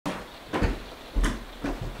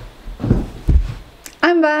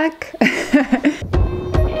I'm back!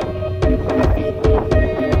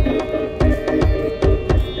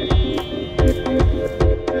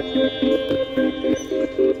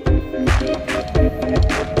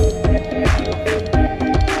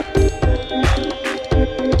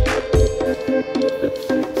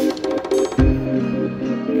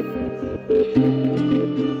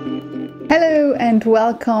 Hello and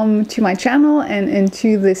welcome to my channel and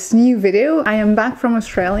into this new video. I am back from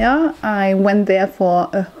Australia. I went there for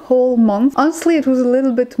a whole month. Honestly, it was a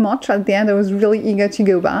little bit much at the end. I was really eager to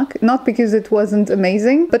go back. Not because it wasn't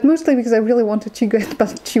amazing, but mostly because I really wanted to get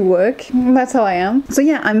back to work. That's how I am. So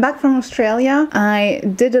yeah, I'm back from Australia. I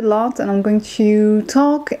did a lot and I'm going to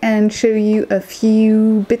talk and show you a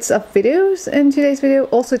few bits of videos in today's video.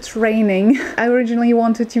 Also, it's raining. I originally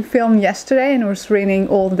wanted to film yesterday and it was raining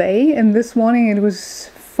all day, and this morning it was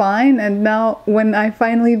fine, and now when I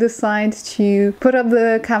finally decide to put up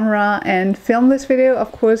the camera and film this video,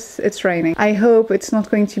 of course it's raining. I hope it's not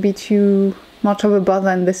going to be too much of a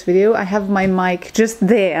bother in this video. I have my mic just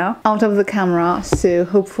there out of the camera, so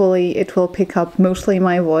hopefully it will pick up mostly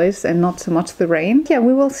my voice and not so much the rain. Yeah,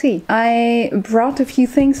 we will see. I brought a few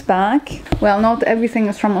things back. Well, not everything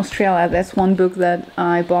is from Australia. That's one book that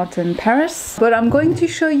I bought in Paris, but I'm going to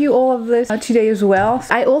show you all of this today as well.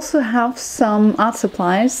 I also have some art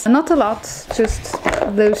supplies, not a lot, just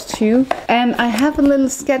those two, and I have a little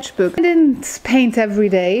sketchbook. I didn't paint every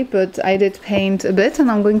day, but I did paint a bit,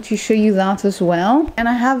 and I'm going to show you that as well. And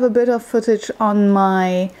I have a bit of footage on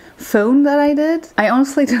my phone that I did. I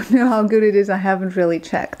honestly don't know how good it is. I haven't really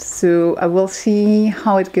checked, so I will see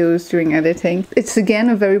how it goes during editing. It's again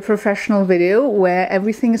a very professional video where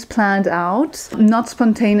everything is planned out, not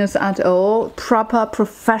spontaneous at all. Proper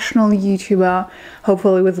professional YouTuber,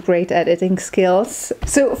 hopefully with great editing skills.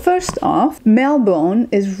 So first off, Melbourne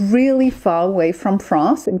is really far away from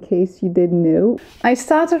France, in case you didn't know. I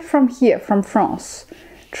started from here, from France.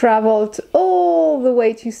 Traveled all the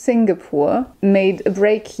way to Singapore, made a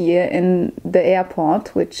break here in the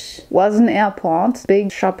airport, which was an airport,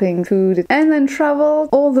 big shopping, food, and then traveled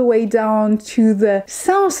all the way down to the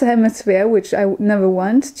South Hemisphere, which I never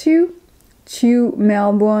went to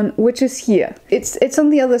Melbourne, which is here. It's on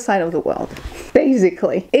the other side of the world,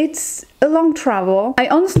 basically. It's a long travel.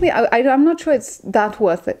 I'm not sure it's that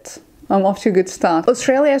worth it. I'm off to a good start.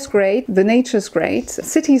 Australia is great, the nature is great.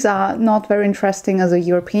 Cities are not very interesting as a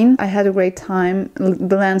European. I had a great time,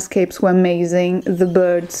 the landscapes were amazing, the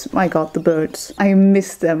birds, my god, the birds. I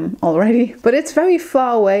miss them already. But it's very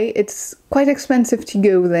far away, it's quite expensive to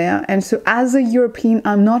go there, and so as a European,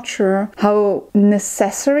 I'm not sure how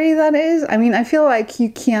necessary that is. I mean, I feel like you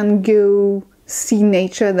can go see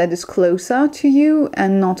nature that is closer to you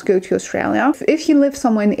and not go to Australia. If you live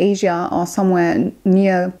somewhere in Asia or somewhere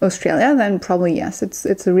near Australia, then probably yes,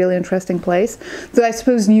 it's a really interesting place. Though I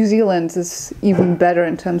suppose New Zealand is even better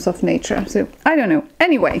in terms of nature, so I don't know.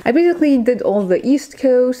 Anyway, I basically did all the east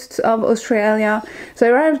coast of Australia. So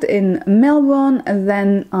I arrived in Melbourne and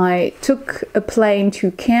then I took a plane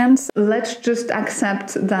to Cairns. Let's just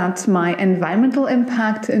accept that my environmental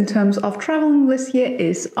impact in terms of traveling this year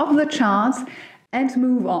is off the charts, and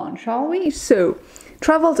move on, shall we? So,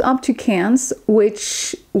 traveled up to Cairns,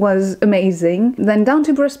 which was amazing. Then down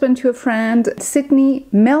to Brisbane to a friend, Sydney,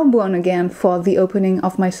 Melbourne again for the opening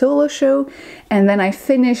of my solo show, and then I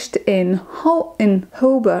finished in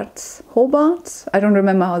Hobart. Hobart? I don't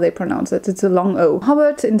remember how they pronounce it. It's a long O.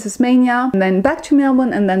 Hobart in Tasmania, and then back to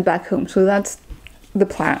Melbourne, and then back home. So that's the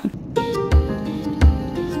plan.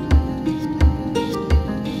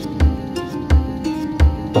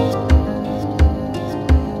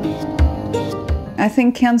 I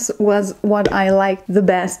think Cairns was what I liked the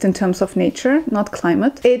best in terms of nature, not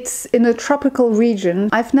climate. It's in a tropical region.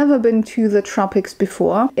 I've never been to the tropics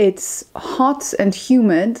before. It's hot and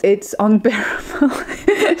humid. It's unbearable.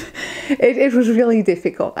 It was really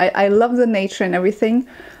difficult. I love the nature and everything,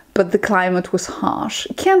 but the climate was harsh.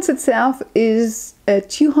 Cairns itself is a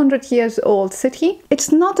 200 years old city.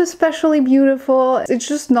 It's not especially beautiful, it's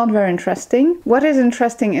just not very interesting. What is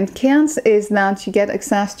interesting in Cairns is that you get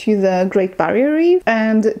access to the Great Barrier Reef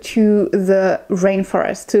and to the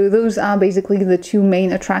rainforest. So those are basically the two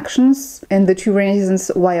main attractions and the two reasons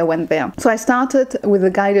why I went there. So I started with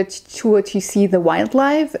a guided tour to see the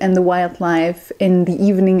wildlife and the wildlife in the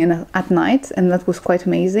evening and at night, and that was quite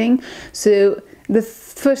amazing. So the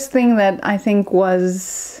first thing that I think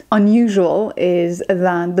was unusual is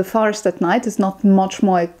that the forest at night is not much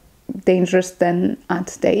more dangerous than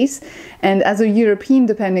at days. And as a European,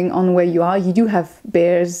 depending on where you are, you do have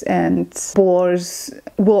bears and boars,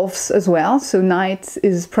 wolves as well. So night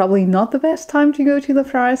is probably not the best time to go to the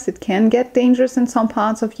forest. It can get dangerous in some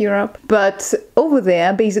parts of Europe. But over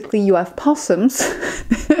there, basically you have possums.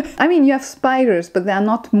 I mean, you have spiders, but they're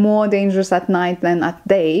not more dangerous at night than at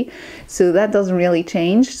day. So that doesn't really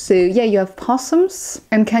change. So yeah, you have possums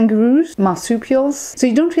and kangaroos, marsupials. So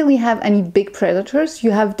you don't really have any big predators.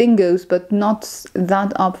 You have dingoes, but not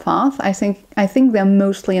that up north. I think they're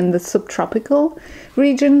mostly in the subtropical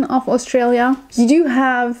region of Australia. You do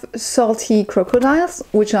have salty crocodiles,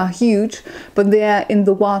 which are huge, but they're in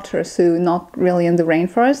the water, so not really in the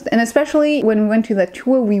rainforest. And especially when we went to that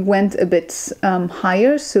tour, we went a bit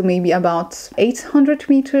higher, so maybe about 800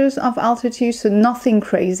 meters of altitude, so nothing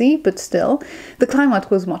crazy, but still. The climate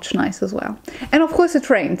was much nice as well. And of course it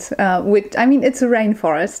rained, which, I mean, it's a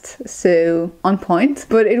rainforest, so on point,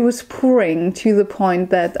 but it was pouring to the point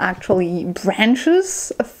that actually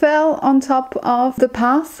branches fell on top of the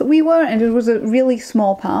path we were, and it was a really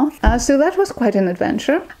small path. So that was quite an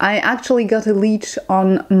adventure. I actually got a leech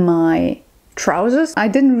on my trousers. I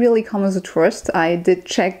didn't really come as a tourist. I did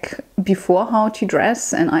check before how to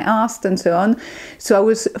dress, and I asked and so on. So I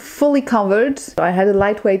was fully covered. I had a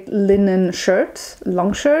lightweight linen shirt,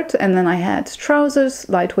 long shirt, and then I had trousers,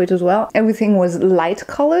 lightweight as well. Everything was light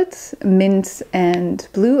colored, mint and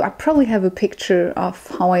blue. I probably have a picture of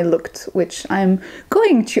how I looked, which I'm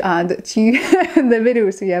going to add to the video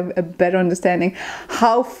so you have a better understanding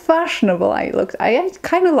how fashionable I looked. I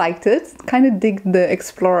kind of liked it, kind of dig the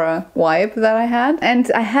explorer vibe that I had.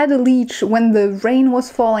 And I had a leech when the rain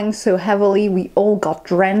was falling so heavily, we all got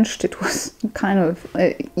drenched. It was kind of,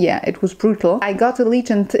 yeah, it was brutal. I got a leech,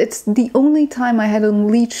 and it's the only time I had a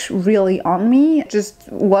leech really on me. It just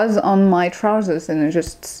was on my trousers, and it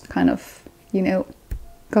just kind of, you know,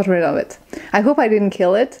 got rid of it. I hope I didn't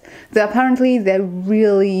kill it. Apparently they're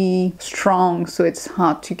really strong, so it's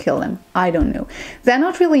hard to kill them. I don't know. They're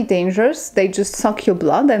not really dangerous. They just suck your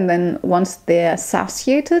blood, and then once they're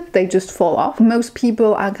satiated, they just fall off. Most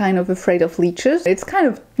people are kind of afraid of leeches. It's kind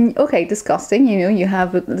of, okay, disgusting. You know, you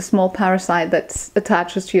have the small parasite that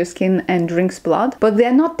attaches to your skin and drinks blood, but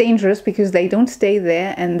they're not dangerous because they don't stay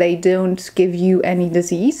there and they don't give you any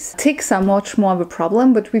disease. Ticks are much more of a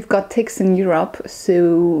problem, but we've got ticks in Europe,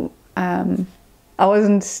 so I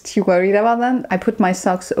wasn't too worried about that. I put my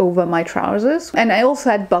socks over my trousers, and I also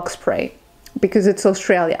had bug spray because it's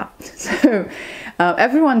Australia. So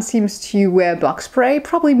everyone seems to wear bug spray,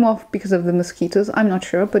 probably more because of the mosquitoes, I'm not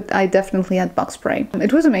sure, but I definitely had bug spray.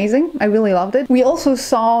 It was amazing. I really loved it. We also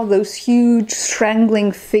saw those huge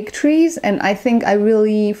strangling fig trees, and I think I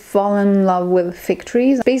really fall in love with fig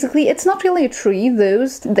trees. Basically, it's not really a tree.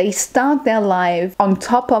 They start their life on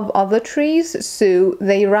top of other trees, so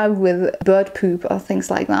they arrive with bird poop or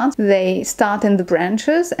things like that. They start in the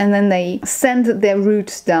branches, and then they send their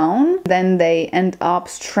roots down. Then they end up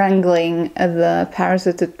strangling the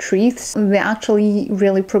parasitic trees. They're actually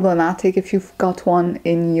really problematic if you've got one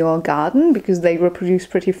in your garden because they reproduce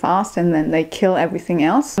pretty fast and then they kill everything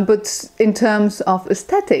else. But in terms of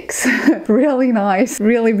aesthetics, really nice,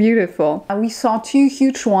 really beautiful. We saw two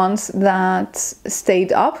huge ones that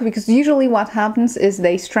stayed up because usually what happens is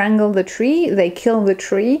they strangle the tree, they kill the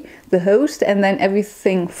tree, the host, and then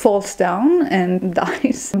everything falls down and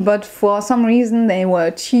dies. But for some reason there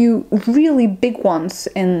were two really big ones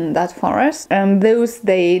in that forest, and those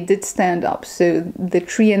they did stand up. So the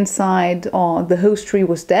tree inside, or the host tree,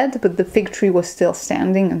 was dead, but the fig tree was still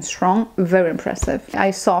standing and strong. Very impressive.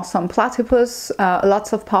 I saw some platypus,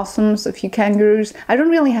 lots of possums, a few kangaroos. I don't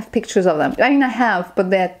really have pictures of them. I mean, I have, but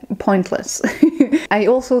they're pointless. I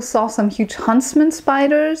also saw some huge huntsman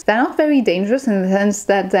spiders. They're not very dangerous in the sense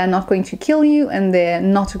that they're not going to kill you and they're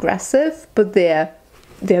not aggressive, but they're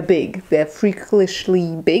big. They're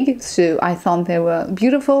freakishly big. So I thought they were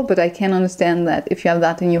beautiful, but I can understand that if you have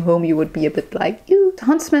that in your home, you would be a bit like, ew.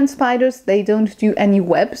 Huntsman spiders, they don't do any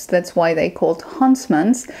webs. That's why they're called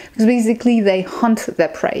huntsmans, because basically they hunt their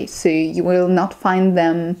prey. So you will not find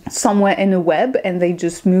them somewhere in a web and they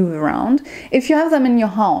just move around. If you have them in your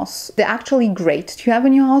house, they're actually great to have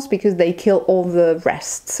in your house because they kill all the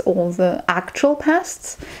rests, all the actual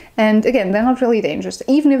pests. And again, they're not really dangerous.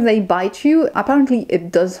 Even if they bite you, apparently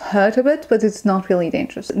it does hurt a bit, but it's not really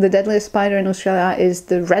dangerous. The deadliest spider in Australia is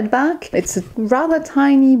the redback. It's a rather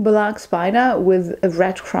tiny black spider with a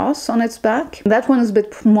red cross on its back. That one is a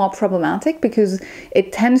bit more problematic because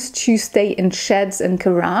it tends to stay in sheds and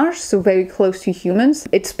garage, so very close to humans.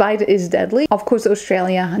 Its bite is deadly. Of course,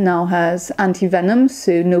 Australia now has anti-venom,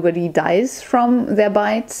 so nobody dies from their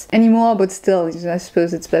bites anymore, but still, I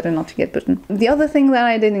suppose it's better not to get bitten. The other thing that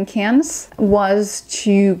I did in in Cairns was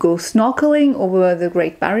to go snorkeling over the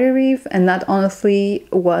Great Barrier Reef, and that honestly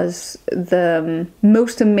was the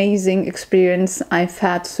most amazing experience I've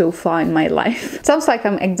had so far in my life. It sounds like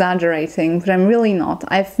I'm exaggerating, but I'm really not.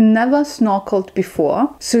 I've never snorkeled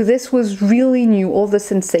before, so this was really new, all the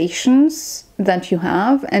sensations that you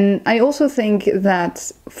have. And I also think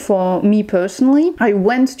that for me personally, I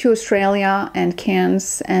went to Australia and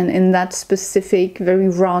Cairns, and in that specific very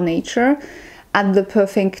raw nature at the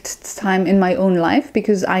perfect time in my own life,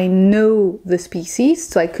 because I know the species,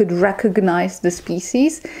 so I could recognize the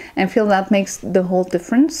species and feel that makes the whole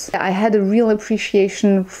difference. I had a real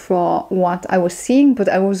appreciation for what I was seeing, but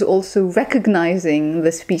I was also recognizing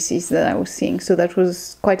the species that I was seeing, so that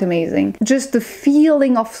was quite amazing. Just the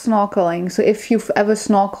feeling of snorkeling, so if you've ever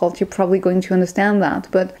snorkeled, you're probably going to understand that,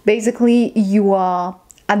 but basically you are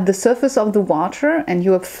at the surface of the water and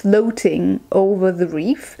you are floating over the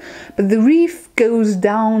reef, but the reef goes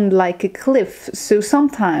down like a cliff, so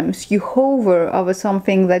sometimes you hover over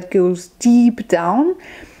something that goes deep down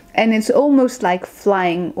and it's almost like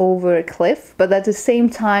flying over a cliff, but at the same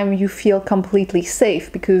time you feel completely safe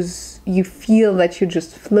because you feel that you're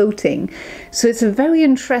just floating. So it's a very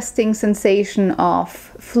interesting sensation of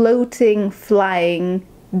floating, flying,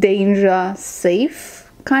 danger, safe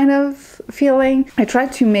kind of feeling. I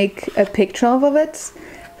tried to make a picture of it,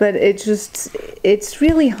 but it's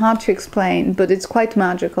really hard to explain, but it's quite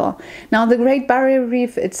magical. Now, the Great Barrier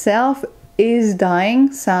Reef itself is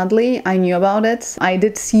dying, sadly. I knew about it. I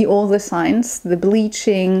did see all the signs, the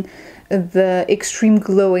bleaching, the extreme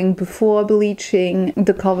glowing before bleaching,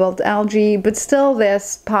 the cobalt algae, but still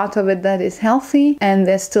there's part of it that is healthy and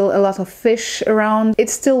there's still a lot of fish around.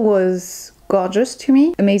 It still was gorgeous to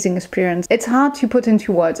me. Amazing experience. It's hard to put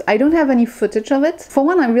into words. I don't have any footage of it. For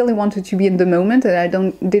one, I really wanted to be in the moment and I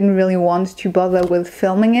didn't really want to bother with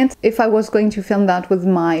filming it. If I was going to film that with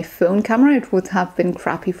my phone camera, it would have been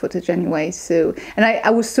crappy footage anyway. So, and I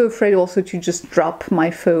was so afraid also to just drop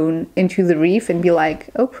my phone into the reef and be like,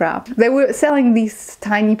 oh crap. They were selling these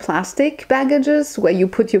tiny plastic baggages where you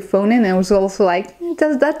put your phone in, and I was also like,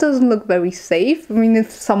 that doesn't look very safe. I mean,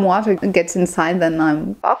 if some water gets inside, then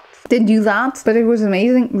I'm fucked. Didn't do that, but it was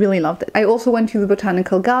amazing. Really loved it. I also went to the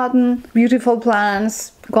botanical garden. Beautiful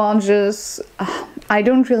plants, gorgeous. I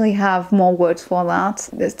don't really have more words for that.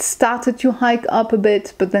 It started to hike up a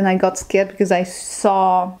bit, but then I got scared because I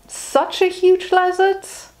saw such a huge lizard.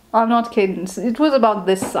 I'm not kidding. It was about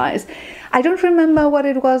this size. I don't remember what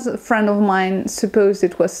it was. A friend of mine supposed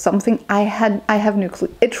it was something. I have no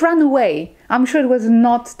clue. It ran away. I'm sure it was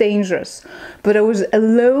not dangerous, but I was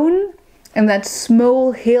alone in that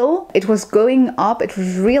small hill. It was going up. It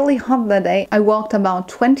was really hot that day. I walked about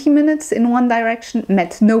 20 minutes in one direction,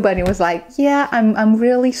 met nobody. Was like, yeah, I'm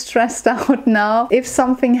really stressed out now. If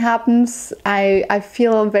something happens, I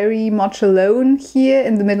feel very much alone here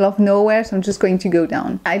in the middle of nowhere, so I'm just going to go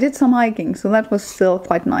down. I did some hiking, so that was still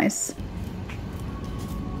quite nice.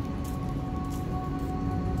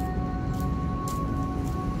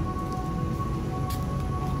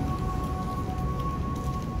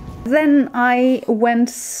 Then I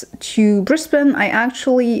went to Brisbane. I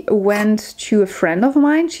actually went to a friend of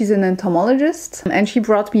mine. She's an entomologist, and she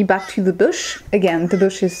brought me back to the bush. Again, the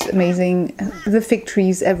bush is amazing. The fig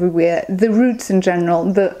trees everywhere, the roots in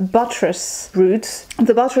general, the buttress roots.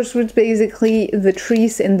 The buttress roots, basically the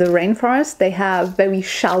trees in the rainforest, they have very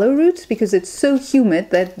shallow roots because it's so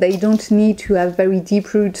humid that they don't need to have very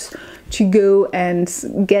deep roots to go and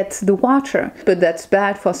get the water, but that's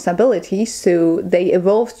bad for stability, so they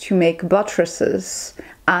evolved to make buttresses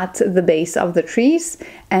at the base of the trees,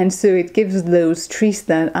 and so it gives those trees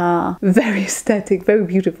that are very aesthetic, very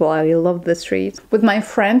beautiful. I love the trees. With my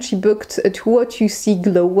friend, she booked a tour to see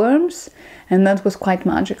glowworms, and that was quite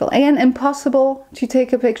magical. Again, impossible to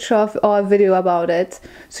take a picture of or a video about it,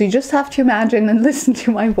 so you just have to imagine and listen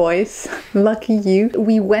to my voice. Lucky you.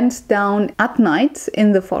 We went down at night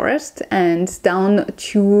in the forest and down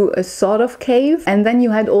to a sort of cave, and then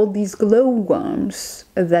you had all these glowworms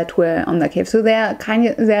that were on the cave. So they're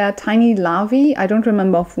tiny larvae. I don't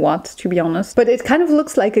remember of what, to be honest, but it kind of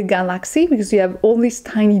looks like a galaxy because you have all these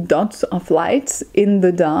tiny dots of lights in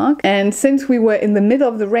the dark. And since we were in the middle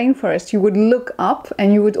of the rainforest, you would look up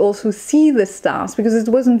and you would also see the stars because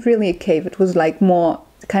it wasn't really a cave. It was like more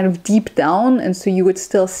kind of deep down, and so you would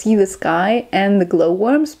still see the sky and the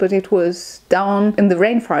glowworms, but it was down in the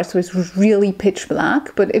rainforest, so it was really pitch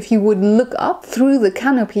black. But if you would look up through the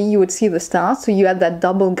canopy, you would see the stars, so you had that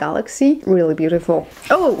double galaxy. Really beautiful.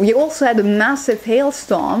 Oh, we also had a massive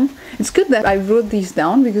hailstorm. It's good that I wrote these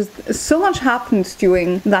down because so much happened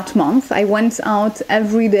during that month. I went out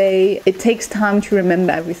every day. It takes time to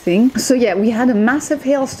remember everything. So yeah, we had a massive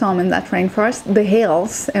hailstorm in that rainforest. The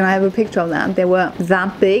hails, and I have a picture of that, they were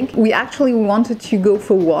that big. We actually wanted to go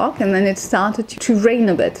for a walk, and then it started to rain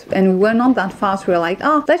a bit, and we were not that fast. We were like,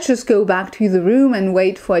 oh, let's just go back to the room and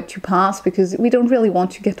wait for it to pass because we don't really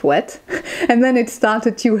want to get wet. And then it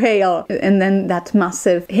started to hail, and then that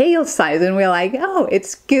massive hail size, and we're like, oh,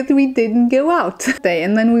 it's good we didn't go out.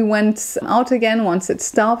 And then we went out again once it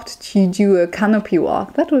stopped to do a canopy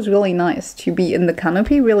walk. That was really nice to be in the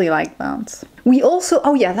canopy, really like that. We also,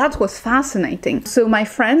 oh yeah, that was fascinating. So my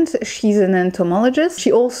friend, she's an entomologist.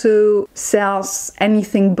 She also sells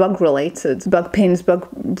anything bug related, bug pins, bug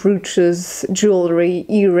brooches, jewelry,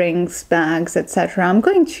 earrings, bags, etc. I'm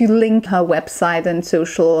going to link her website and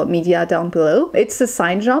social media down below. It's a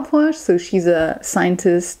side job for her. So she's a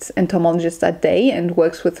scientist entomologist at day and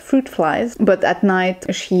works with fruit flies. But at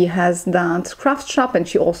night she has that craft shop, and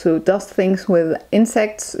she also does things with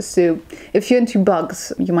insects. So if you're into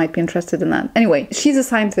bugs, you might be interested in that. Anyway, she's a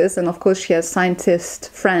scientist, and of course she has scientist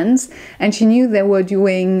friends, and she knew they were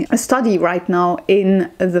doing a study right now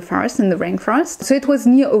in the forest, in the rainforest. So it was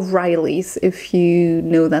near O'Reilly's, if you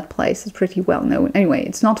know that place. It's pretty well known. Anyway,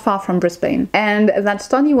 it's not far from Brisbane. And that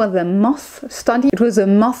study was a moth study. It was a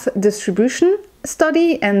moth distribution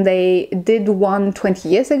study, and they did one 20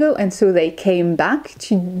 years ago, and so they came back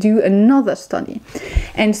to do another study.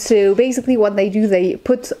 And so basically what they do, they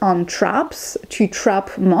put on traps to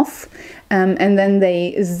trap moth, and then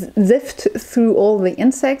they sift through all the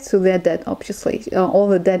insects, so they're dead, obviously, all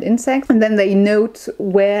the dead insects, and then they note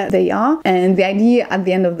where they are. And the idea at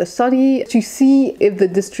the end of the study to see if the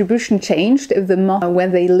distribution changed, if the moth where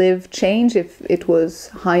they live changed, if it was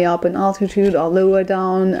high up in altitude or lower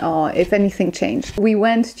down, or if anything changed. We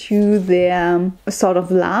went to their sort of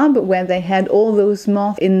lab where they had all those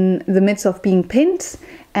moths in the midst of being pinned,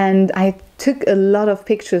 and I took a lot of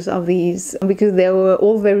pictures of these because they were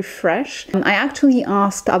all very fresh. I actually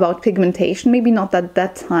asked about pigmentation, maybe not at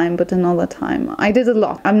that time, but another time. I did a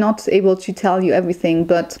lot. I'm not able to tell you everything,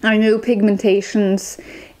 but I know pigmentations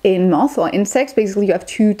in moth or insects. Basically you have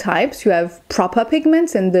two types. You have proper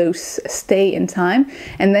pigments, and those stay in time,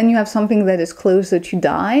 and then you have something that is closer to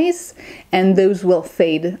dyes, and those will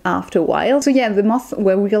fade after a while. So yeah, the moths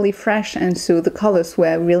were really fresh, and so the colors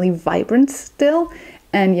were really vibrant still.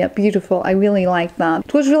 And yeah, beautiful. I really liked that.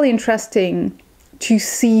 It was really interesting to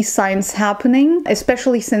see science happening,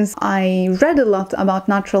 especially since I read a lot about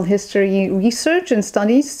natural history research and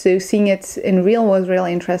studies, so seeing it in real was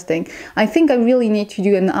really interesting. I think I really need to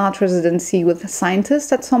do an art residency with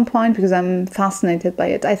scientists at some point because I'm fascinated by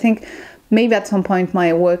it. I think maybe at some point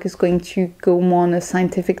my work is going to go more on a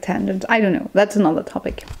scientific tangent. I don't know, that's another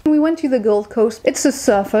topic. We went to the Gold Coast. It's a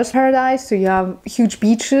surfer's paradise, so you have huge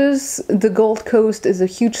beaches. The Gold Coast is a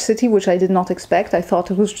huge city, which I did not expect. I thought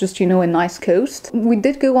it was just, you know, a nice coast. We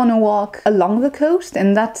did go on a walk along the coast,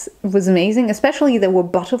 and that was amazing. Especially there were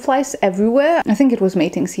butterflies everywhere. I think it was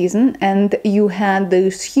mating season, and you had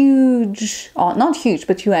those huge, or not huge,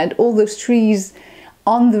 but you had all those trees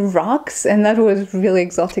on the rocks, and that was really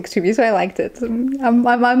exotic to me, so I liked it. I'm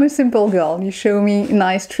a simple girl. You show me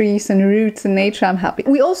nice trees and roots and nature, I'm happy.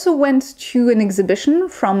 We also went to an exhibition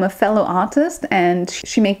from a fellow artist, and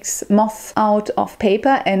she makes moth out of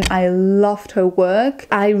paper, and I loved her work.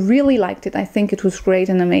 I really liked it. I think it was great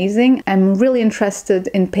and amazing. I'm really interested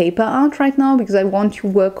in paper art right now because I want to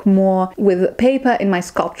work more with paper in my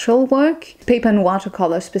sculptural work, paper and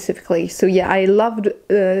watercolor specifically. So yeah, I loved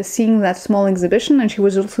seeing that small exhibition, and she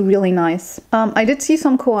was also really nice. I did see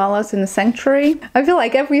some koalas in the sanctuary. I feel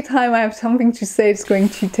like every time I have something to say, it's going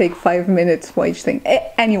to take 5 minutes for each thing.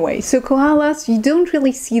 Anyway, so koalas, you don't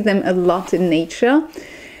really see them a lot in nature,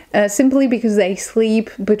 simply because they sleep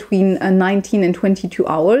between 19 and 22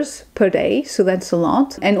 hours per day, so that's a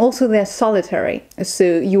lot. And also they're solitary, so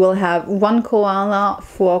you will have one koala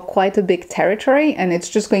for quite a big territory, and it's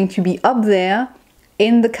just going to be up there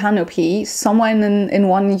in the canopy, somewhere in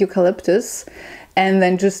one eucalyptus, and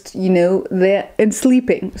then just, you know, they're and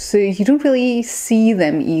sleeping. So you don't really see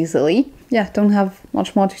them easily. Yeah, don't have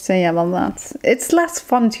much more to say about that. It's less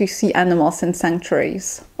fun to see animals in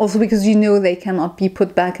sanctuaries. Also because you know they cannot be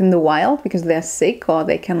put back in the wild because they're sick or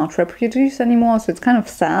they cannot reproduce anymore, so it's kind of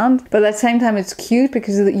sad. But at the same time it's cute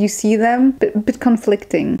because you see them, a bit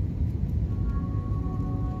conflicting.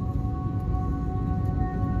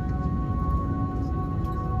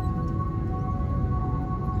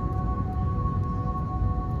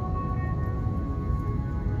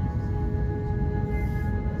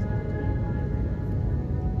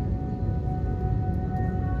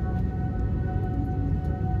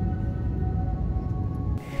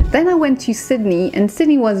 Then I went to Sydney, and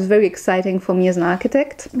Sydney was very exciting for me as an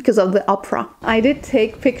architect because of the opera. I did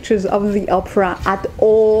take pictures of the opera at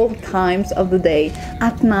all times of the day,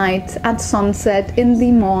 at night, at sunset, in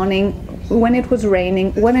the morning, when it was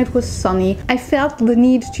raining, when it was sunny. I felt the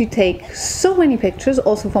need to take so many pictures,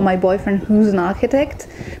 also for my boyfriend who's an architect,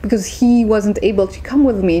 because he wasn't able to come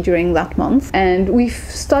with me during that month. And we've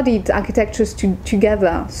studied architecture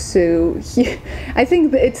together, so I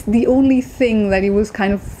think that it's the only thing that he was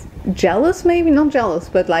kind of jealous, maybe not jealous,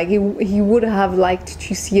 but like he would have liked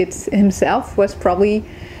to see it himself, was probably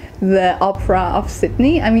the opera of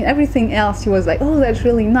Sydney. I mean, everything else he was like, oh, that's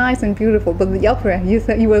really nice and beautiful, but the opera,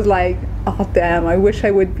 he was like, oh damn, I wish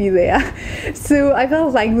I would be there. So I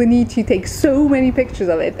felt like the need to take so many pictures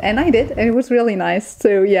of it, and I did, and it was really nice.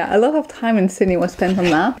 So yeah, a lot of time in Sydney was spent on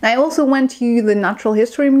that. I also went to the Natural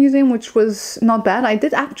History Museum, which was not bad. I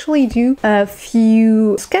did actually do a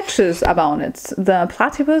few sketches about it, the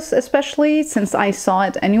platypus especially, since I saw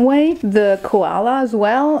it anyway, the koala as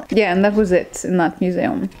well. Yeah, and that was it in that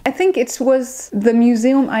museum. I think it was the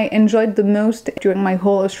museum I enjoyed the most during my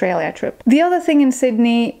whole Australia trip. The other thing in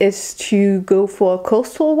Sydney is to go for a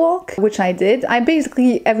coastal walk, which I did. I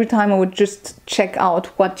basically, every time I would just check out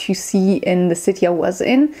what to see in the city I was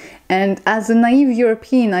in. And as a naive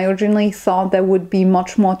European, I originally thought there would be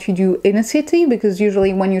much more to do in a city, because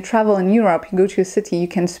usually when you travel in Europe, you go to a city, you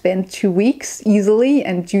can spend 2 weeks easily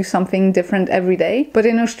and do something different every day. But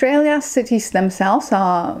in Australia, cities themselves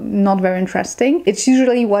are not very interesting. It's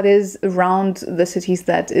usually what is around the cities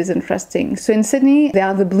that is interesting. So in Sydney, there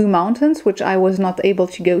are the Blue Mountains, which I was not able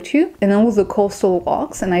to go to, and all the coastal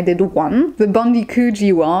walks, and I did one, the Bondi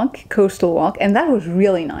Coogee walk, coastal walk, and that was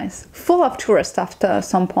really nice. Full of tourists after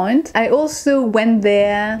some point. I also went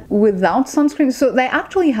there without sunscreen. So they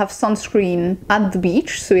actually have sunscreen at the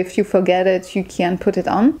beach, so if you forget it, you can put it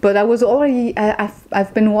on. But I was already,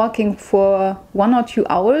 I've been walking for 1 or 2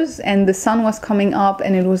 hours, and the sun was coming up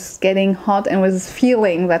and it was getting hot, and was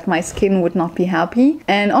feeling that my skin would not be happy.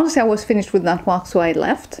 And honestly, I was finished with that walk, so I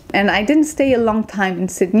left. And I didn't stay a long time in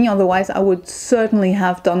Sydney, otherwise I would certainly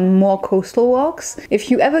have done more coastal walks.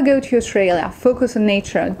 If you ever go to Australia, focus on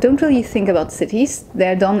nature. Don't really think about cities.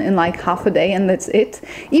 They're done in like half a day and that's it.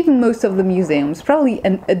 Even most of the museums, probably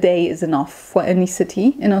a day is enough for any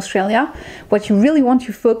city in Australia. What you really want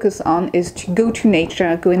to focus on is to go to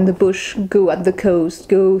nature, go in the bush, go at the coast,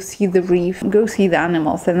 go see the reef, go see the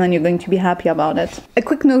animals, and then you're going to be happy about it. A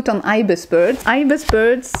quick note on ibis birds. Ibis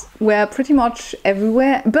birds were pretty much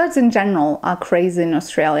everywhere. Birds in general are crazy in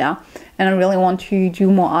Australia, and I really want to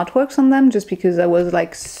do more artworks on them, just because I was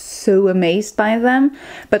like so amazed by them.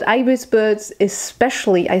 But ibis birds I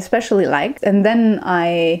especially liked. And then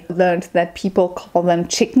I learned that people call them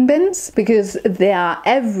chicken bins, because they are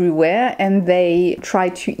everywhere and they try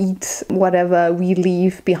to eat whatever we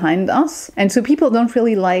leave behind us. And so people don't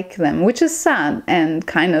really like them, which is sad and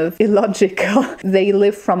kind of illogical. They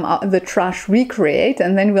live from the trash we create,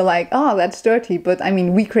 and then we're like, oh, that's dirty, but I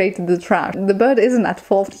mean, we created the trash. The bird isn't at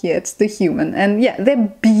fault here, it's the human. And yeah,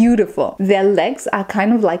 they're beautiful. Their legs are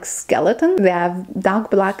kind of like skeleton. They have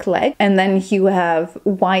dark black legs, and then you have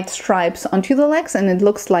white stripes onto the legs, and it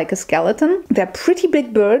looks like a skeleton. They're pretty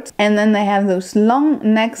big birds, and then they have those long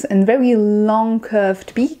necks and very long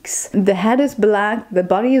curved beaks. The head is black, the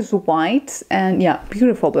body is white, and yeah,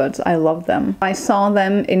 beautiful birds. I love them. I saw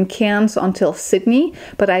them in Cairns until Sydney,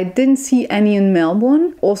 but I didn't see any in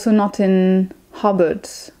Melbourne, also not in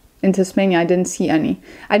Hobart. In Tasmania, I didn't see any.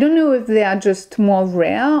 I don't know if they are just more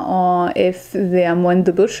rare or if they are more in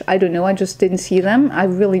the bush. I don't know. I just didn't see them. I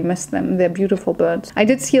really missed them. They're beautiful birds. I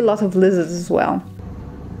did see a lot of lizards as well.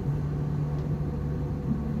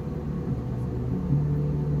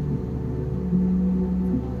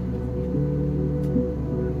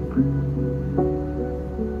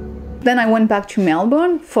 Then I went back to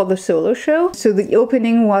Melbourne for the solo show. So the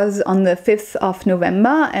opening was on the 5th of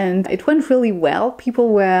November, and it went really well.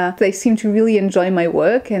 They seemed to really enjoy my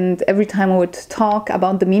work, and every time I would talk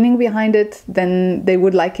about the meaning behind it, then they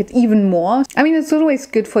would like it even more. I mean, it's always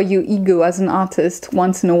good for your ego as an artist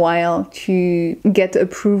once in a while to get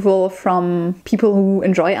approval from people who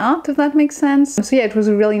enjoy art, if that makes sense. So yeah, it was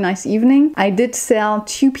a really nice evening. I did sell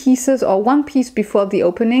 2 pieces, or 1 piece before the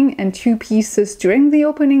opening and 2 pieces during the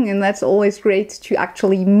opening, and that that's always great to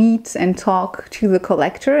actually meet and talk to the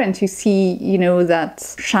collector and to see, you know,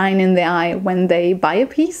 that shine in the eye when they buy a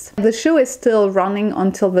piece. The show is still running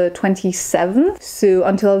until the 27th, so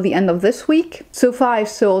until the end of this week. So far I've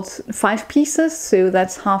sold 5 pieces, so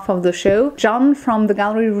that's half of the show. John from the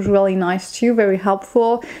gallery was really nice too, very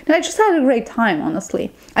helpful. And I just had a great time,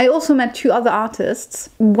 honestly. I also met 2 other artists,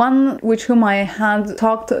 one with whom I had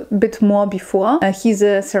talked a bit more before. He's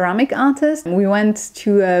a ceramic artist. We went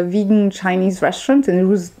to a vegan Chinese restaurant and it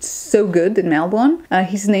was so good in Melbourne.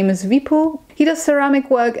 His name is Vipu. He does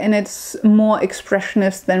ceramic work and it's more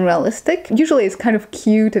expressionist than realistic. Usually it's kind of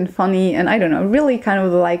cute and funny and I don't know, really kind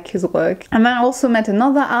of like his work. And then I also met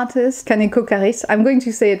another artist, Kaneko Karis. I'm going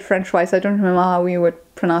to say it French-wise, I don't remember how we would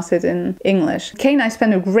pronounce it in English. Kay and I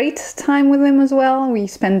spent a great time with him as well. We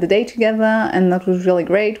spent the day together and that was really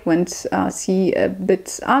great. Went see a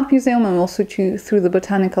bit art museum and also through the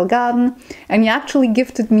botanical garden. And he actually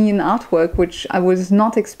gifted me an artwork which I was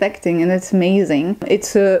not expecting and it's amazing.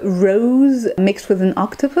 It's a rose mixed with an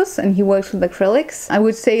octopus and he works with acrylics. I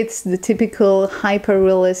would say it's the typical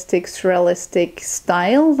hyper-realistic, surrealistic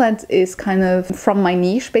style that is kind of from my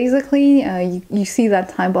niche basically. You see that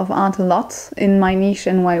type of art a lot in my niche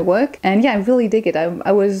and my work, and yeah, I really dig it.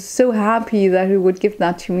 I was so happy that he would give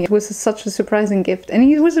that to me. It was such a surprising gift and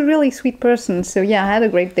he was a really sweet person, so yeah, I had a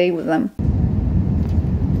great day with them.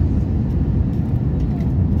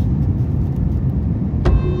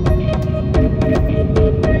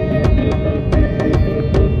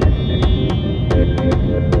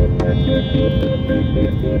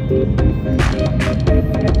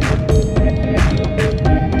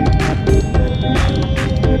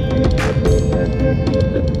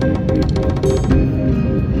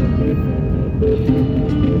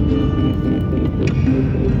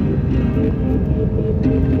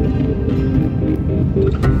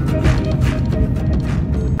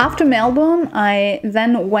 After Melbourne, I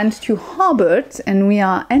then went to Hobart and we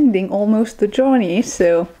are ending almost the journey.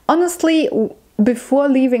 So honestly, before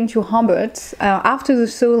leaving to Hobart, after the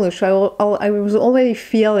solo show, I was already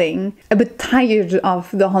feeling a bit tired of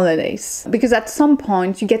the holidays. Because at some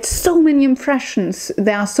point you get so many impressions,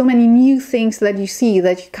 there are so many new things that you see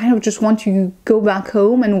that you kind of just want to go back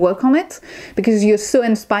home and work on it. Because you're so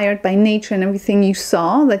inspired by nature and everything you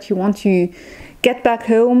saw that you want to get back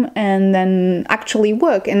home and then actually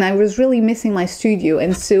work. And I was really missing my studio.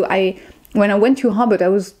 And so when I went to Hobart, I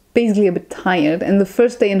was basically a bit tired. And the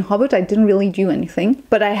first day in Hobart, I didn't really do anything.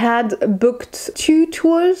 But I had booked 2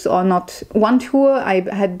 tours, or not one tour. I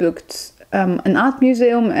had booked an art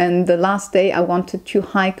museum, and the last day I wanted to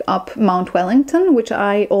hike up Mount Wellington, which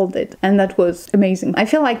I all did, and that was amazing. I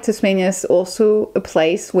feel like Tasmania is also a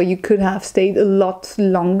place where you could have stayed a lot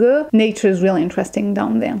longer. Nature is really interesting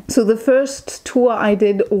down there. So the first tour I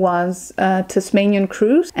did was a Tasmanian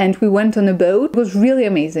cruise, and we went on a boat. It was really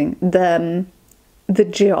amazing. The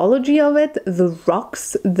geology of it, the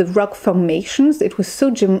rocks, the rock formations, it was so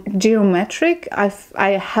geometric.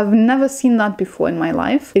 I have never seen that before in my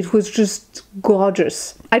life. It was just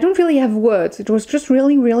gorgeous. I don't really have words. It was just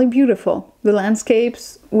really, really beautiful. The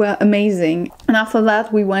landscapes were amazing. And after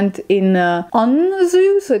that we went on a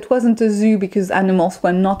zoo. So it wasn't a zoo because animals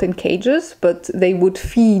were not in cages, but they would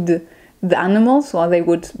feed the animals, or they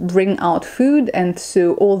would bring out food, and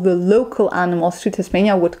so all the local animals to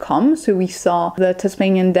Tasmania would come. So we saw the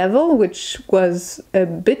Tasmanian devil, which was a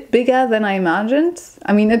bit bigger than I imagined.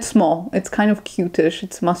 I mean, it's small, it's kind of cutish,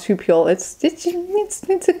 it's marsupial, it's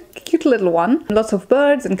a cute little one. Lots of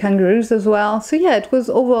birds and kangaroos as well. So yeah, it was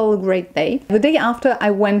overall a great day. The day after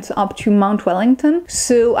I went up to Mount Wellington.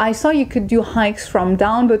 So I saw you could do hikes from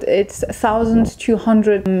down, but it's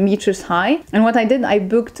 1,200 meters high. And what I did, I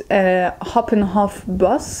booked a hop and huff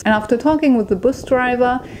bus, and after talking with the bus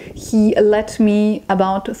driver, he led me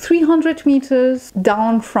about 300 meters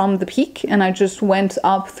down from the peak, and I just went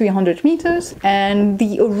up 300 meters. And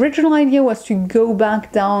the original idea was to go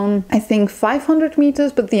back down, I think 500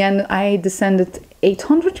 meters, but at the end I descended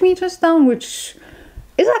 800 meters down, which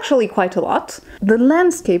is actually quite a lot. The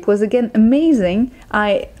landscape was again amazing.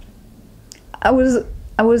 I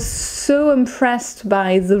was so impressed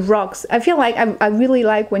by the rocks. I feel like I really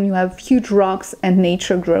like when you have huge rocks and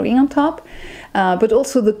nature growing on top, but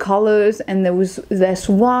also the colors, and there's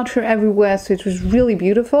water everywhere, so it was really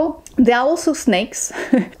beautiful. There are also snakes,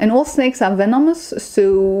 and all snakes are venomous,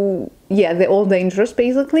 so yeah, they're all dangerous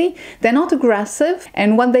basically. They're not aggressive,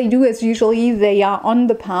 and what they do is usually they are on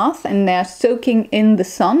the path and they're soaking in the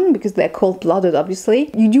sun because they're cold-blooded,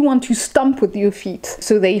 obviously. You do want to stomp with your feet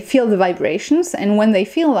so they feel the vibrations, and when they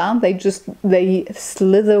feel that, they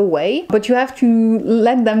slither away. But you have to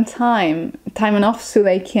let them time enough so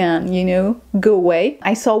they can, you know, go away.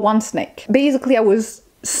 I saw one snake. Basically, I was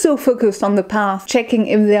so focused on the path, checking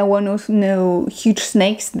if there were no huge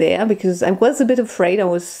snakes there, because I was a bit afraid. I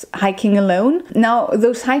was hiking alone. Now,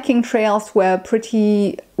 those hiking trails were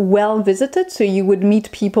pretty well visited, so you would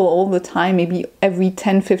meet people all the time, maybe every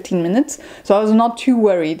 10-15 minutes. So I was not too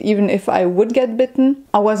worried. Even if I would get bitten,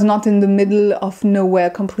 I was not in the middle of nowhere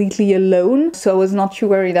completely alone, so I was not too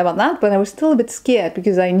worried about that. But I was still a bit scared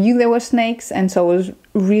because I knew there were snakes, and so I was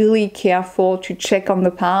really careful to check on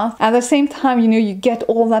the path. At the same time, you know, you get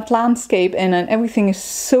all that landscape in and everything is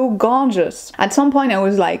so gorgeous. At some point I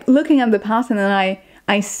was like looking at the path, and then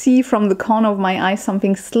I see from the corner of my eye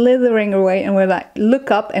something slithering away, and when I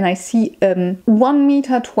look up and I see 1.20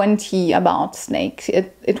 meter about snake.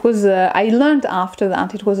 It was I learned after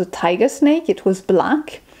that it was a tiger snake. It was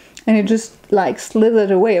black, and it just like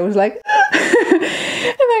slithered away. I was like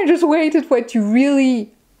and I just waited for it to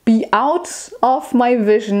really be out of my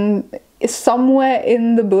vision somewhere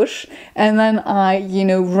in the bush, and then I, you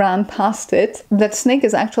know, ran past it. That snake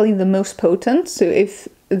is actually the most potent, so if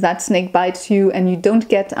that snake bites you and you don't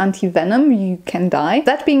get anti-venom, you can die.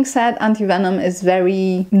 That being said, anti-venom is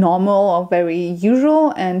very normal or very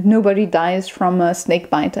usual, and nobody dies from a snake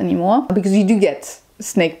bite anymore, because you do get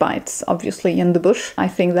snake bites, obviously, in the bush. I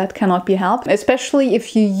think that cannot be helped, especially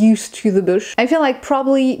if you're used to the bush. I feel like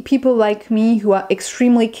probably people like me who are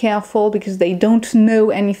extremely careful because they don't know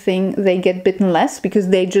anything, they get bitten less because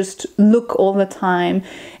they just look all the time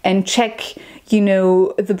and check, you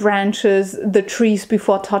know, the branches, the trees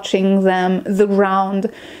before touching them, the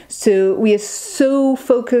ground. So we are so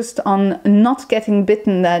focused on not getting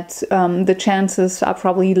bitten that the chances are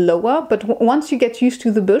probably lower. But once you get used to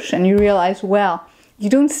the bush and you realize, well, you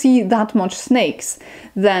don't see that much snakes,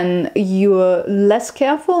 then you're less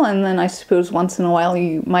careful, and then I suppose once in a while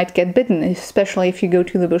you might get bitten, especially if you go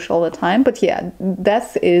to the bush all the time. But yeah,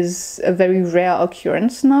 death is a very rare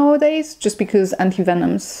occurrence nowadays, just because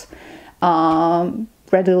antivenoms are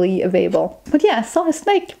readily available. But yeah, I saw a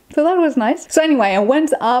snake, so that was nice. So anyway, I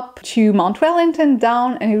went up to Mount Wellington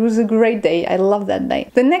down, and it was a great day. I love that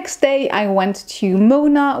day. The next day I went to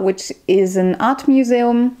Mona, which is an art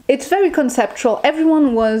museum. It's very conceptual.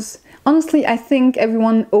 Everyone was, honestly, I think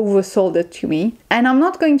everyone oversold it to me. And I'm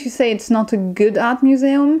not going to say it's not a good art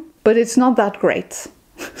museum, but it's not that great.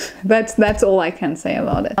 That's all I can say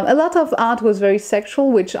about it. A lot of art was very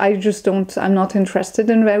sexual, which I'm not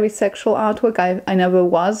interested in very sexual artwork. I never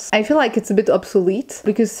was. I feel like it's a bit obsolete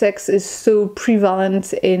because sex is so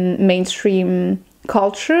prevalent in mainstream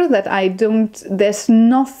culture that there's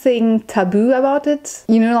nothing taboo about it.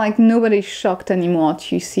 You know, like nobody's shocked anymore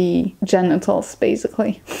to see genitals,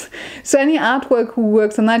 basically. So any artwork who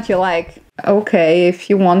works on that, you're like, okay, if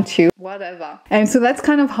you want to, whatever. And so that's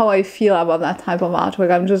kind of how I feel about that type of artwork.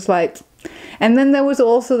 I'm just like, and then there was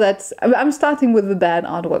also that, I'm starting with the bad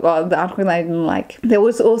artwork, or the artwork I didn't like. There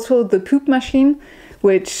was also the poop machine,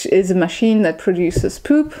 which is a machine that produces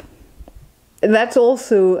poop. That's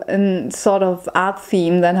also a sort of art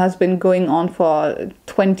theme that has been going on for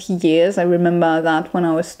 20 years. I remember that when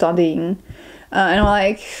I was studying. And I'm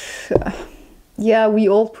like, yeah, we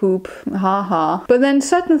all poop, haha. But then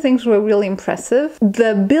certain things were really impressive.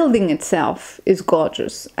 The building itself is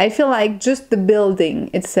gorgeous. I feel like just the building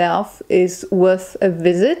itself is worth a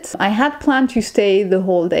visit. I had planned to stay the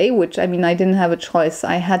whole day, which, I mean, I didn't have a choice.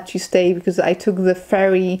 I had to stay because I took the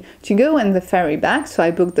ferry to go and the ferry back. So I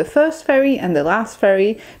booked the first ferry and the last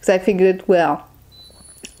ferry because I figured, well,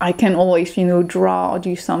 I can always, you know, draw or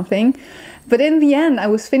do something. But in the end, I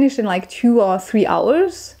was finished in like 2 or 3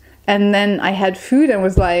 hours. And then I had food and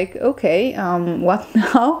was like, okay, what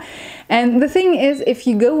now? And the thing is, if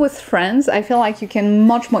you go with friends, I feel like you can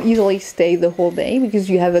much more easily stay the whole day because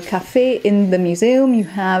you have a cafe in the museum.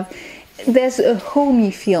 There's a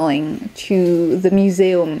homey feeling to the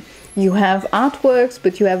museum. You have artworks,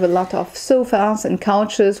 but you have a lot of sofas and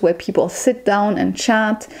couches where people sit down and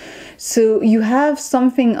chat. So you have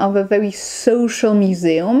something of a very social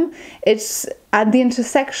museum. It's at the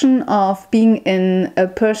intersection of being in a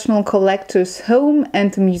personal collector's home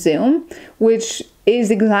and a museum, which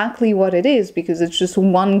is exactly what it is, because it's just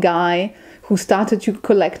one guy who started to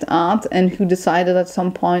collect art and who decided at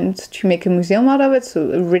some point to make a museum out of it,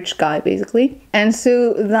 so a rich guy basically. And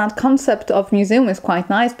so that concept of museum is quite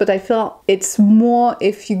nice, but I feel it's more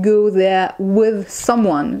if you go there with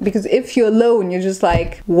someone, because if you're alone, you're just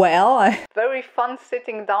like, well, very fun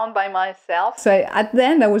sitting down by myself. So at the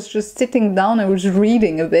end I was just sitting down, I was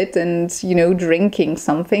reading a bit and, you know, drinking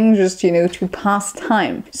something, just, you know, to pass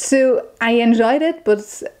time. So I enjoyed it,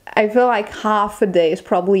 but I feel like half a day is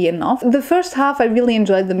probably enough. The first half I really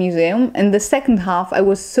enjoyed the museum, and the second half I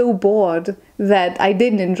was so bored that I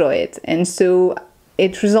didn't enjoy it. And so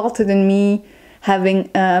it resulted in me having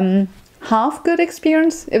half good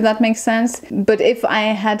experience, if that makes sense. But if I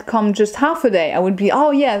had come just half a day, I would be,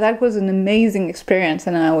 oh yeah, that was an amazing experience,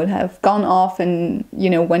 and I would have gone off and, you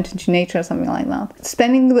know, went into nature or something like that.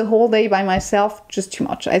 Spending the whole day by myself, just too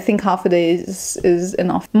much. I think half a day is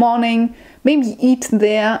enough. Morning, maybe eat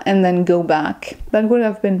there and then go back. That would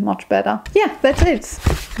have been much better. Yeah, that's it.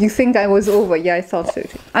 You think I was over? Yeah, I thought so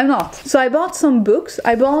too. I'm not. So I bought some books.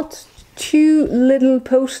 I bought 2 little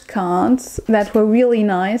postcards that were really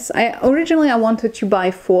nice. Originally I wanted to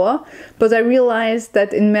buy 4, but I realized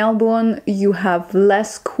that in Melbourne you have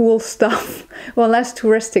less cool stuff, or less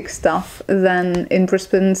touristic stuff than in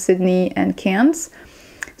Brisbane, Sydney and Cairns.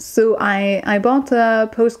 So I bought a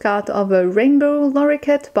postcard of a rainbow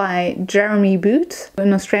lorikeet by Jeremy Boot,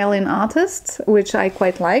 an Australian artist, which I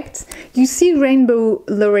quite liked. You see rainbow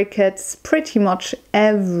lorikeets pretty much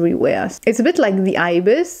everywhere. It's a bit like the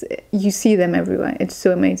ibis, you see them everywhere. It's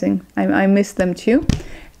so amazing. I miss them too.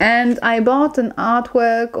 And I bought an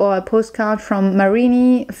artwork or a postcard from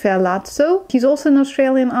Marini Ferlazzo. He's also an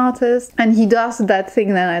Australian artist, and he does that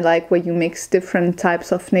thing that I like, where you mix different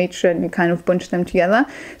types of nature and you kind of bunch them together.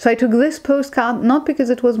 So I took this postcard, not because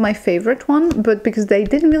it was my favorite one, but because they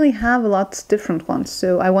didn't really have a lot of different ones,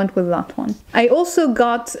 so I went with that one. I also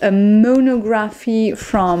got a monography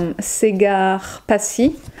from Segar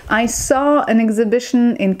Passy. I saw an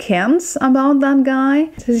exhibition in Cairns about that guy.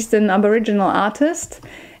 He's an Aboriginal artist.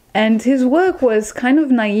 And his work was kind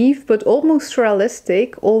of naive, but almost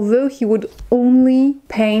realistic, although he would only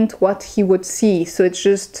paint what he would see. So it's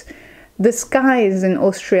just, the skies in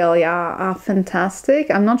Australia are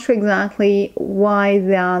fantastic. I'm not sure exactly why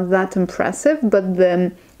they are that impressive, but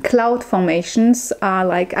the cloud formations are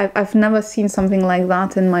like, I've never seen something like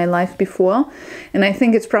that in my life before. And I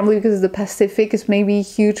think it's probably because the Pacific is maybe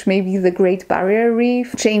huge, maybe the Great Barrier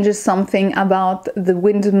Reef changes something about the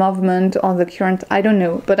wind movement or the current, I don't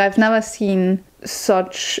know. But I've never seen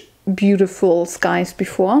such beautiful skies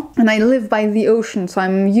before. And I live by the ocean, so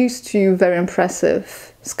I'm used to very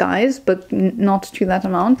impressive skies, but not to that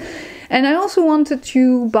amount. And I also wanted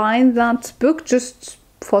to buy that book just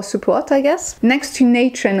for support, I guess. Next to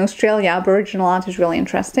nature in Australia, Aboriginal art is really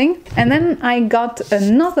interesting. And then I got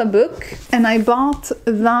another book, and I bought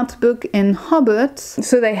that book in Hobart.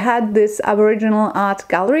 So they had this Aboriginal art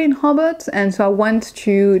gallery in Hobart, and so I went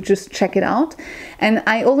to just check it out. And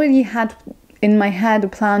I already had in my head a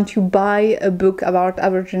plan to buy a book about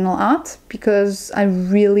Aboriginal art, because I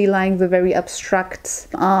really like the very abstract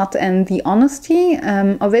art and the honesty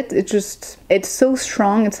of it. It's so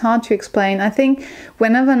strong, it's hard to explain. I think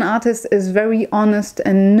whenever an artist is very honest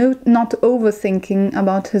and not overthinking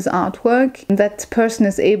about his artwork, that person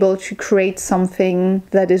is able to create something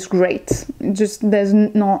that is great. There's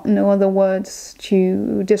no other words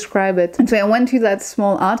to describe it. And so I went to that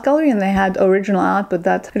small art gallery, and they had original art, but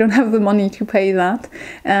that I don't have the money to pay that.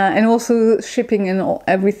 And also shipping and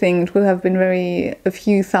everything, it would have been a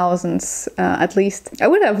few thousands at least. I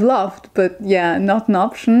would have loved, but yeah, not an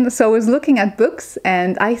option. So I was looking at books,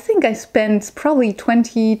 and I think I spent probably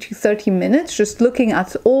 20 to 30 minutes just looking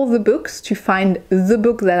at all the books to find the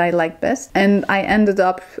book that I like best. And I ended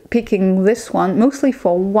up picking this one, mostly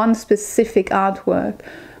for one specific artwork,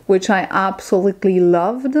 which I absolutely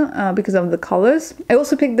loved because of the colors. I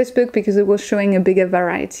also picked this book because it was showing a bigger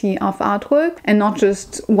variety of artwork and not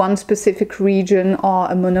just one specific region or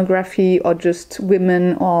a monography or just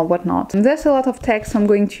women or whatnot. There's a lot of text, so I'm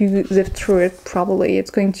going to zip through it probably.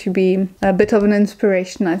 It's going to be a bit of an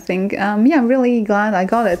inspiration, I think. Yeah, I'm really glad I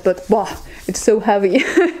got it, but wow, it's so heavy.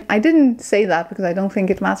 I didn't say that because I don't think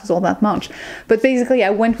it matters all that much. But basically I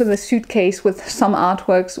went with a suitcase with some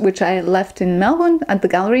artworks which I left in Melbourne at the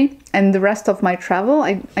gallery. And the rest of my travel,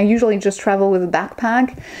 I usually just travel with a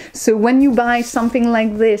backpack. So when you buy something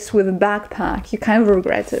like this with a backpack, you kind of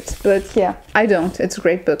regret it. But yeah, I don't. It's a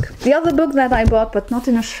great book. The other book that I bought, but not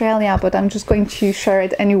in Australia, but I'm just going to share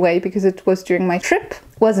it anyway because it was during my trip,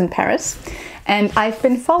 was in Paris. And I've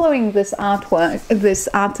been following this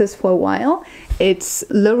artist for a while. It's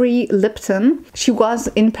Laurie Lipton. She was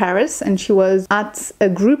in Paris and she was at a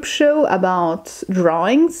group show about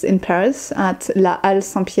drawings in Paris at La Halle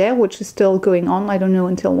Saint-Pierre, which is still going on. I don't know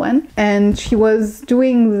until when. And she was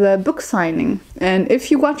doing the book signing. And if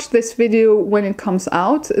you watch this video when it comes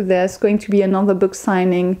out, there's going to be another book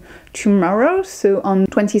signing tomorrow, so on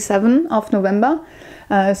 27th of November.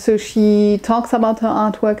 So she talks about her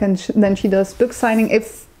artwork and then she does book signing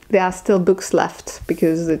if there are still books left,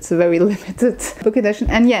 because it's a very limited book edition.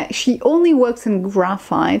 And yeah, she only works in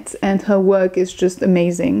graphite and her work is just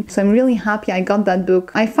amazing. So I'm really happy I got that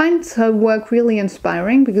book. I find her work really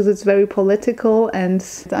inspiring because it's very political and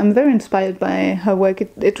I'm very inspired by her work.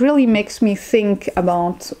 It really makes me think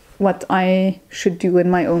about what I should do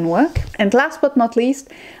in my own work. And last but not least,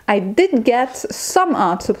 I did get some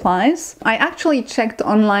art supplies. I actually checked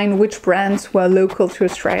online which brands were local to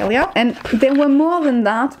Australia, and there were more than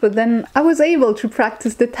that, but then I was able to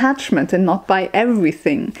practice detachment and not buy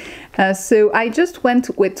everything. So I just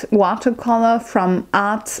went with watercolor from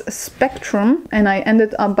Art Spectrum, and I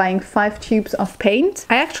ended up buying 5 tubes of paint.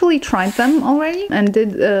 I actually tried them already and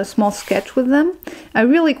did a small sketch with them. I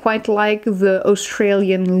really quite like the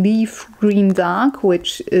Australian Leaf Green Dark,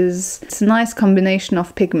 which it's a nice combination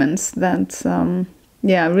of pigments that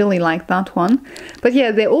yeah, I really like that one. But yeah,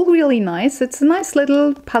 they're all really nice. It's a nice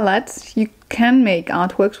little palette. You can make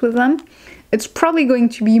artworks with them. It's probably going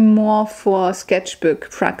to be more for sketchbook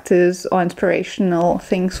practice or inspirational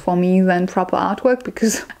things for me than proper artwork,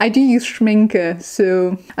 because I do use Schminke,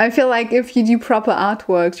 so I feel like if you do proper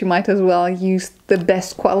artworks, you might as well use the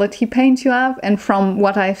best quality paint you have, and from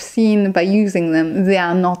what I've seen by using them, they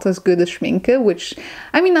are not as good as Schminke, which,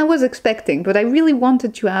 I mean, I was expecting, but I really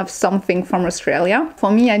wanted to have something from Australia.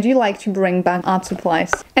 For me, I do like to bring back art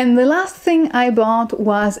supplies. And the last thing I bought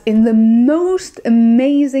was in the most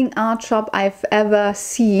amazing art shop I've ever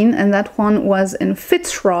seen, and that one was in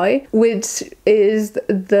Fitzroy, which is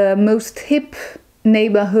the most hip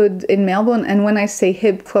neighborhood in Melbourne. And when I say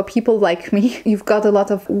hip, for people like me, you've got a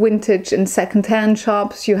lot of vintage and second-hand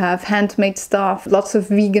shops, you have handmade stuff, lots of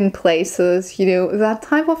vegan places, you know, that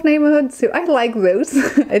type of neighborhood. So I like those.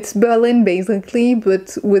 It's Berlin basically,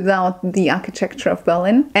 but without the architecture of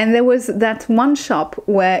Berlin. And there was that one shop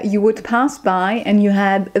where you would pass by and you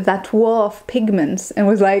had that wall of pigments and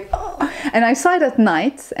was like, oh. And I saw it at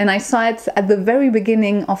night, and I saw it at the very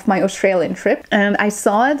beginning of my Australian trip, and I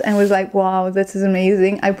saw it and was like, wow, this is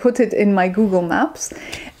amazing. I put it in my Google Maps,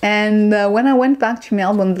 and when I went back to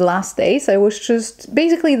Melbourne the last days, I was just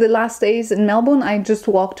basically the last days in Melbourne, I just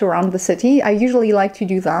walked around the city. I usually like to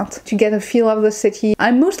do that to get a feel of the city.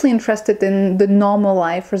 I'm mostly interested in the normal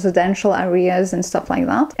life, residential areas and stuff like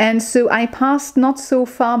that. And so I passed not so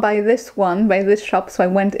far by this shop, so I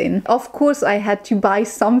went in. Of course, I had to buy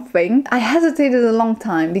something. I hesitated a long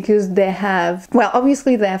time because they have, well,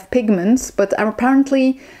 obviously they have pigments, but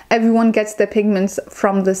apparently everyone gets their pigments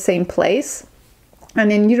from the same place. And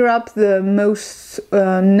in Europe, the most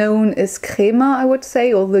known is Crema, I would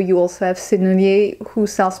say, although you also have Sennelier, who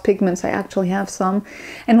sells pigments. I actually have some.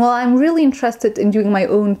 And while I'm really interested in doing my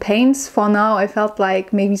own paints, for now I felt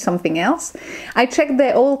like maybe something else. I checked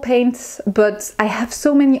their oil paints, but I have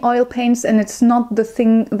so many oil paints and it's not the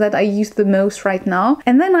thing that I use the most right now.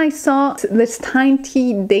 And then I saw this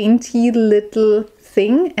tiny, dainty little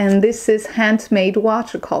thing, and this is handmade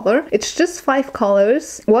watercolor. It's just 5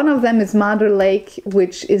 colors. One of them is Madder Lake,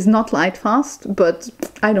 which is not light fast, but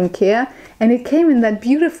I don't care. And it came in that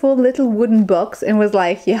beautiful little wooden box and was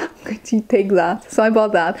like, yeah, I'm going to take that. So I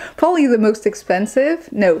bought that. Probably the most expensive.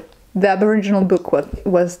 No, the Aboriginal book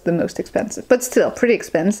was the most expensive, but still pretty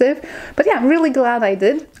expensive. But yeah, I'm really glad I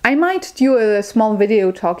did. I might do a small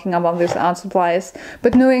video talking about these art supplies,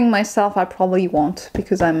 but knowing myself, I probably won't,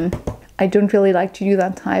 because I don't really like to do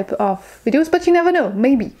that type of videos, but you never know.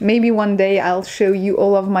 Maybe one day I'll show you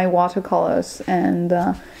all of my watercolors and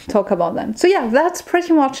talk about them. So yeah, that's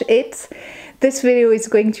pretty much it. This video is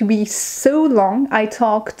going to be so long. I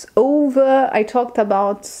talked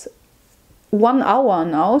about 1 hour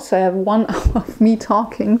now, so I have 1 hour of me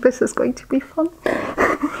talking. This is going to be fun.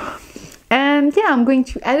 And yeah, I'm going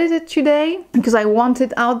to edit it today because I want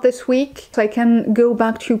it out this week so I can go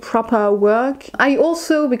back to proper work. I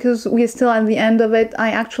also, because we're still at the end of it,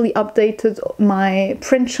 I actually updated my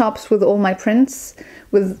print shops with all my prints,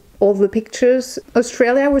 with all the pictures.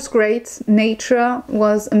 Australia was great. Nature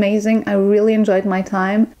was amazing. I really enjoyed my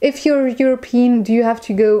time. If you're European, do you have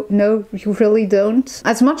to go? No, you really don't.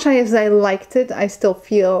 As much as I liked it, I still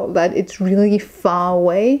feel that it's really far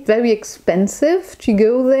away. Very expensive to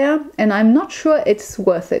go there, and I'm not sure it's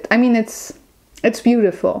worth it. I mean, it's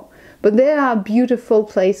beautiful, but there are beautiful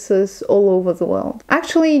places all over the world.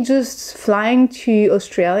 Actually, just flying to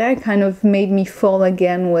Australia kind of made me fall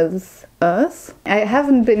again with Earth. I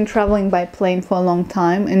haven't been traveling by plane for a long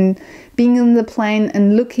time, and being in the plane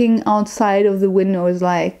and looking outside of the window is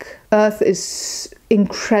like, Earth is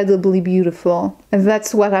incredibly beautiful. And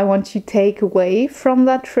that's what I want to take away from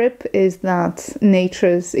that trip, is that nature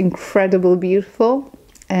is incredibly beautiful.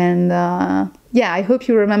 And yeah, I hope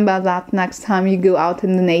you remember that next time you go out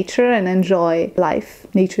in the nature and enjoy life.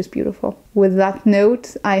 Nature is beautiful. With that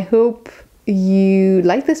note, I hope you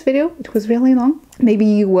liked this video. It was really long. Maybe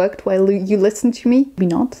you worked while you listened to me, maybe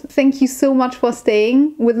not. Thank you so much for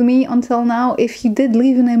staying with me until now. If you did,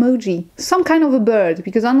 leave an emoji, some kind of a bird,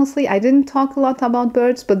 because honestly I didn't talk a lot about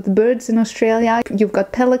birds, but the birds in Australia, you've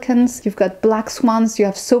got pelicans, you've got black swans, you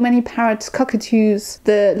have so many parrots, cockatoos,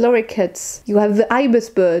 the lorikeets, you have the ibis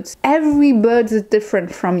birds. Every bird is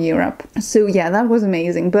different from Europe. So yeah, that was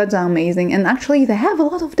amazing. Birds are amazing, and actually they have a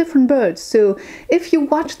lot of different birds. So if you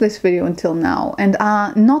watched this video until now and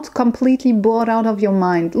are not completely bored out of your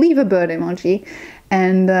mind, leave a bird emoji,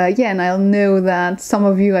 and yeah, and I'll know that some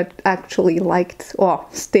of you had actually liked or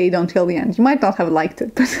stayed until the end. You might not have liked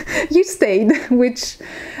it, but you stayed, which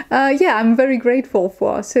yeah, I'm very grateful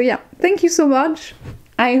for. So yeah, thank you so much.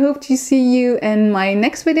 I hope to see you in my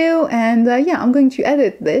next video, and yeah, I'm going to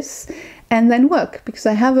edit this and then work, because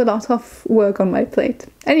I have a lot of work on my plate.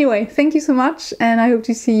 Anyway, thank you so much, and I hope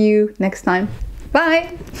to see you next time.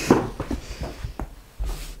 Bye!